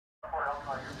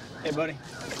Hey, buddy.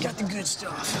 Got the good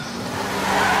stuff.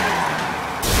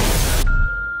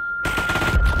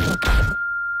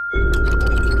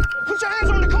 Put your hands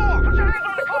on the car! Put your hands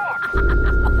on the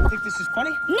car! Think this is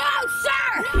funny? No,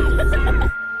 sir! No,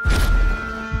 sir!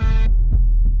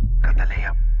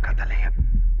 Cataleya.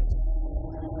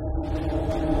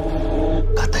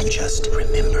 Gotta just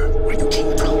remember where you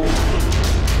came from.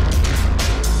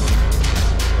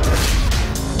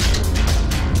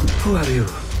 Who are you?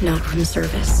 Not room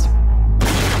service.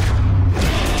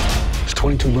 There's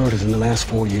 22 murders in the last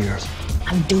 4 years.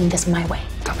 I'm doing this my way.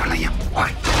 Cataleya,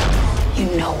 why? You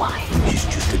know why. She's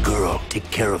just a girl.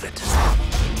 Take care of it.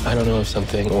 I don't know if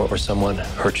something or someone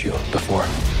hurt you before.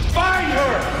 Find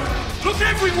her! Look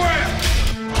everywhere!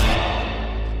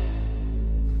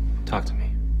 Talk to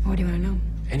me. What do you want to know?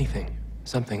 Anything.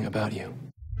 Something about you.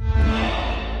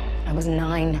 I was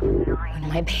 9 when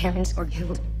my parents were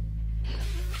killed in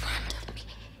front of me.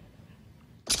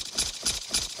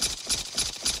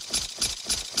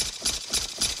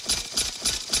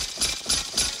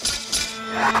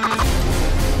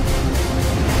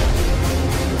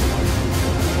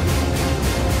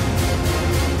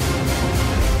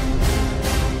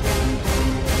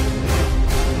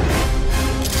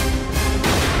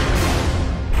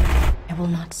 I will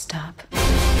not stop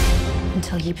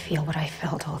until you feel what I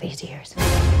felt all these years.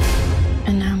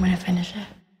 And now I'm gonna finish it.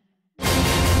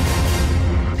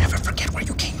 Never forget where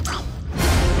you came